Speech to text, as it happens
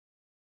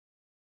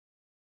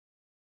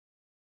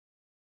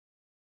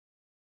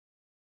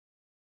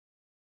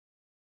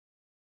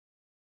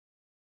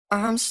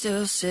I'm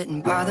still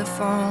sitting by the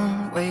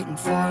phone, waiting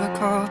for a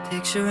call,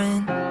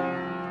 picturing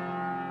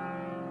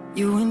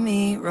you and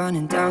me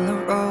running down the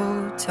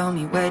road. Tell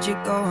me where'd you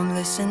go, I'm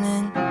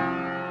listening.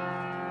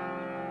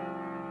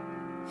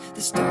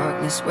 This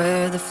darkness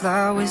where the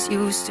flowers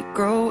used to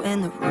grow,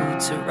 and the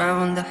roots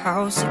around the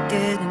house are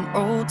getting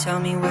old.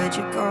 Tell me where'd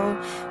you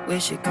go,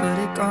 wish it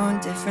could've gone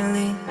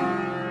differently.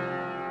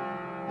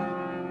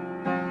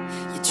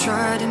 You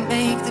tried to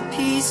make the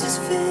pieces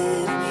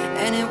fit,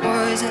 and it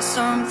wasn't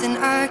something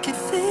I could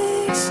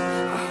fix.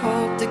 I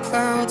hope the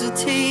clouds will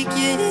take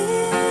you in.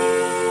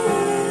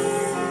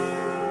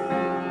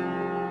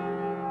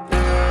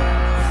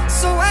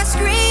 So I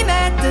scream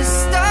at the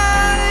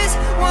stars,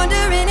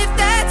 wondering if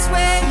that's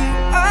where you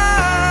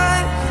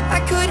are. I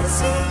couldn't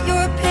see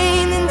your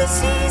pain and the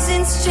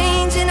seasons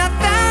change, and I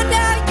found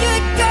out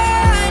you're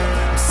gone.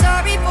 I'm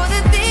sorry for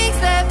the things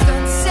left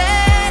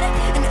unsaid,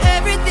 and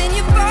everything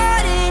you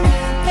brought in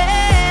your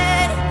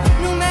head.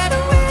 No matter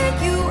where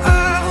you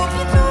are, hope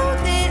you know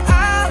that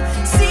I'll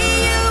see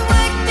you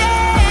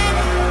again.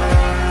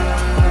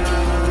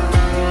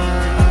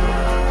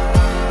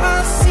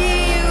 I'll see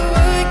you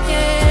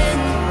again.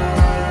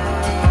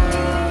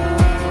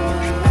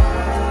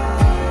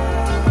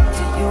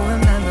 Do you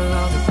remember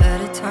all the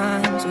better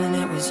times when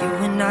it was you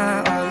and I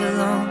all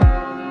alone?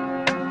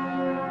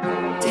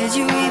 Did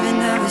you even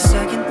have a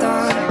second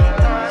thought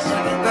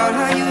about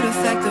how you'd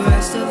affect the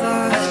rest of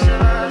us?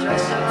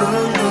 Who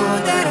knew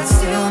that I'd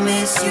still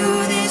miss you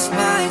this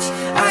much?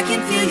 I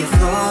can feel you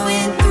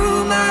flowing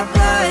through my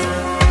blood.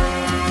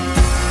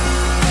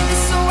 And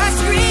so I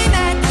scream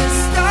at the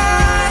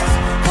stars,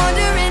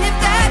 wondering if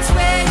that's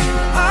where you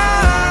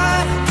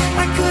are.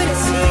 I couldn't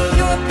see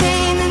your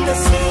pain and the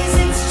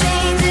seasons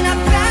change, and I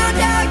found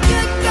out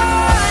you're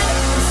gone.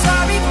 I'm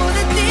sorry for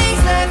the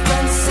things left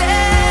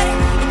unsaid,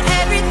 and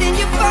everything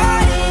you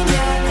brought in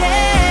your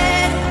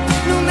head.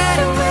 No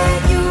matter where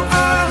you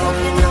are, hope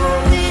you know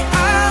that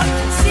I'll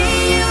see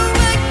you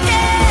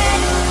again.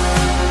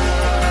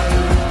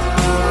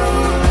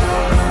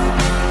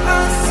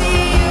 I'll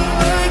see you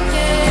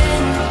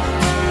again.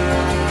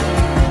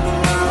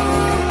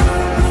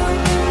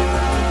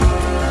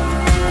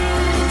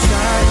 You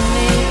tried to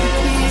make the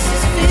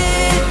pieces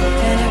fit,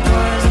 and it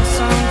wasn't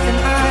something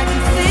I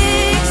could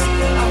fix.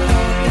 I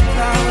hope the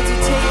clouds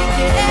will take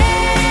it in.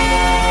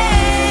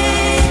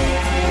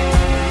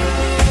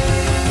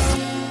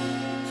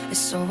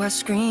 So I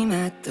scream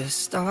at the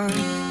stars,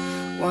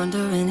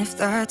 wondering if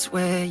that's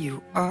where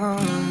you are.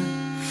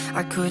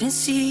 I couldn't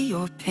see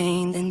your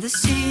pain, then the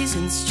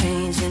seasons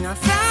changed, and I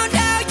found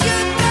out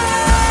you're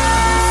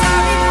gone.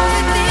 Sorry for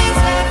the things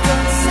left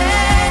unsaid.